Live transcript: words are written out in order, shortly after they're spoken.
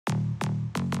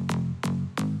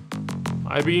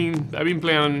I've been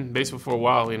playing baseball for a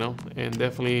while, you know, and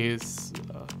definitely it's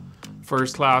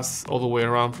first class all the way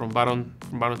around from bottom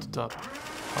to top.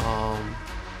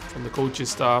 From the coaching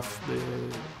staff, the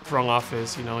front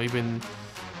office, you know, even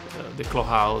the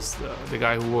clubhouse, the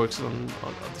guy who works on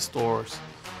the stores.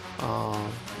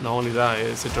 Not only that,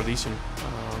 it's a tradition.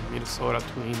 Minnesota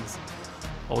Twins,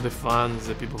 all the fans,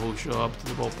 the people who show up to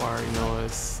the ballpark, you know,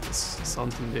 it's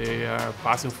something they are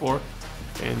passing for.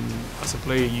 And as a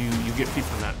player, you get fit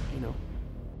from that, you know.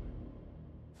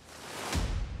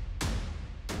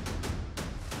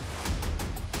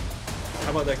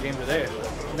 How about that game today?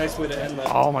 Nice way to end that.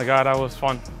 Oh my God, that was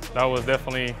fun. That was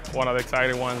definitely one of the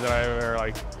exciting ones that I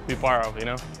ever be part of, you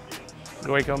know.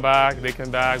 We come back, they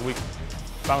come back, we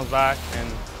bounce back, and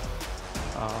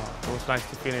it was nice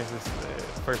to finish this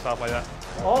first half like that.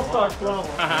 All-star flow.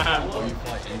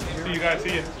 See you guys,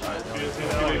 see you.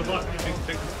 Good luck.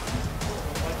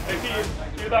 Hey, see you.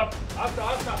 See you up.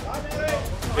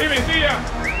 Steven, see ya.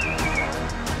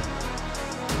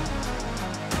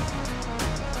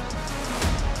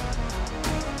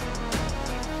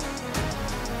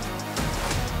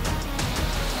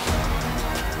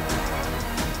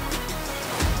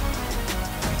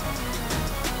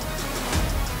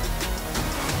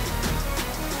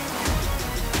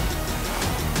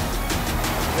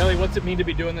 Ellie, what's it mean to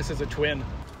be doing this as a Twin?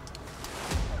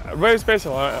 Very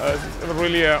special. It's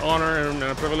really an honor and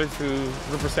a privilege to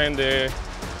represent the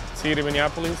city of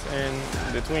Minneapolis and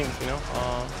the Twins, you know.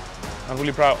 I'm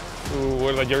really proud to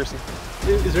wear the jersey.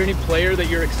 Is there any player that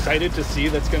you're excited to see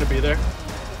that's going to be there?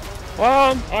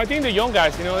 Well, I think the young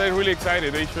guys, you know, they're really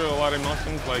excited. They show a lot of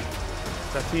emotions, like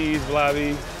Tatis,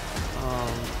 Vladdy,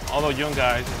 all those young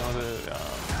guys, you know,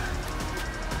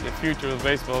 the future of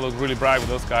baseball looks really bright with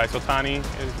those guys. So Tani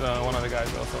is one of the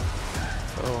guys also.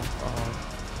 So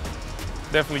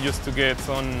definitely just to get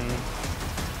some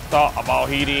thought about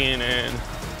hitting, and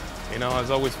you know, it's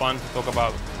always fun to talk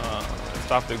about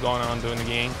stuff that's going on during the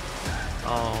game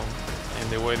and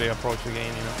the way they approach the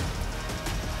game, you know.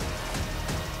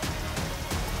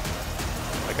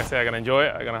 Like I said, I'm gonna enjoy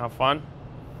it, I'm gonna have fun,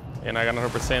 and I'm gonna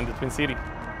represent the Twin City.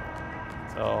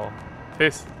 So,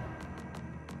 peace.